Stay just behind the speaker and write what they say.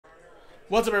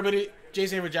What's up, everybody?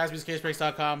 Jason here with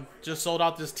JaspysCaseBreaks.com. Just sold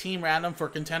out this team random for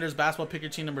Contenders basketball pick your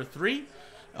team number 3.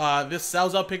 This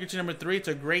sells out pick your team number 3. It's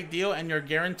a great deal, and you're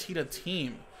guaranteed a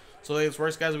team. So the way this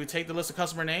works, guys, we take the list of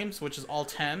customer names, which is all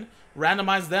 10,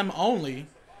 randomize them only,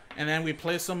 and then we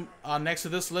place them next to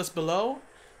this list below,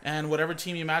 and whatever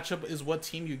team you match up is what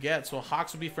team you get. So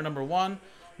Hawks would be for number 1,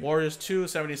 Warriors 2,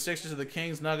 76ers to the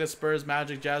Kings, Nuggets, Spurs,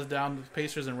 Magic, Jazz down,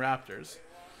 Pacers, and Raptors.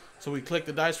 So we click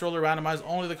the dice roller, randomize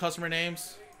only the customer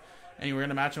names, and we're going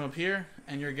to match them up here,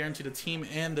 and you're guaranteed a team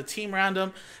in the team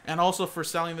random. And also for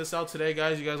selling this out today,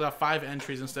 guys, you guys got 5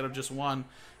 entries instead of just 1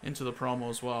 into the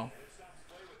promo as well.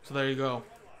 So there you go.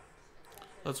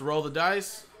 Let's roll the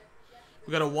dice.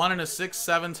 We got a 1 and a 6,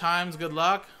 7 times. Good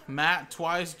luck. Matt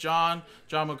twice, John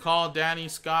McCall, Danny,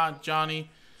 Scott, Johnny,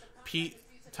 Pete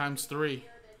times 3.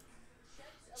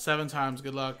 7 times.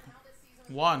 Good luck.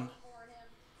 1,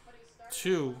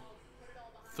 2,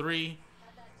 3,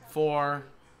 4,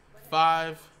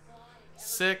 5,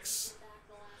 6,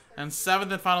 and 7th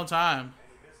and final time.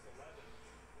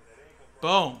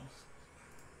 Boom.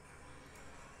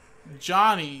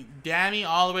 Johnny, Danny,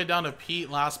 all the way down to Pete,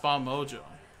 last ball mojo.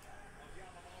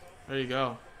 There you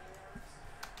go.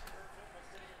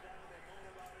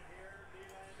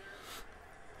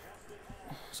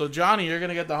 So Johnny, you're going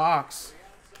to get the Hawks.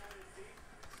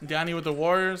 Danny with the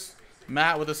Warriors.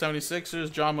 Matt with the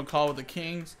 76ers, John McCall with the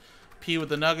Kings, P with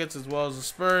the Nuggets as well as the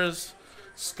Spurs.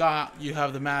 Scott, you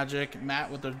have the Magic.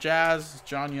 Matt with the Jazz.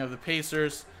 John, you have the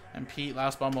Pacers. And Pete,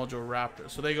 last ball mojo, Raptors.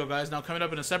 So there you go, guys. Now coming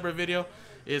up in a separate video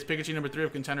is pick your team number 3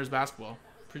 of Contenders basketball.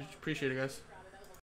 Appreciate it, guys.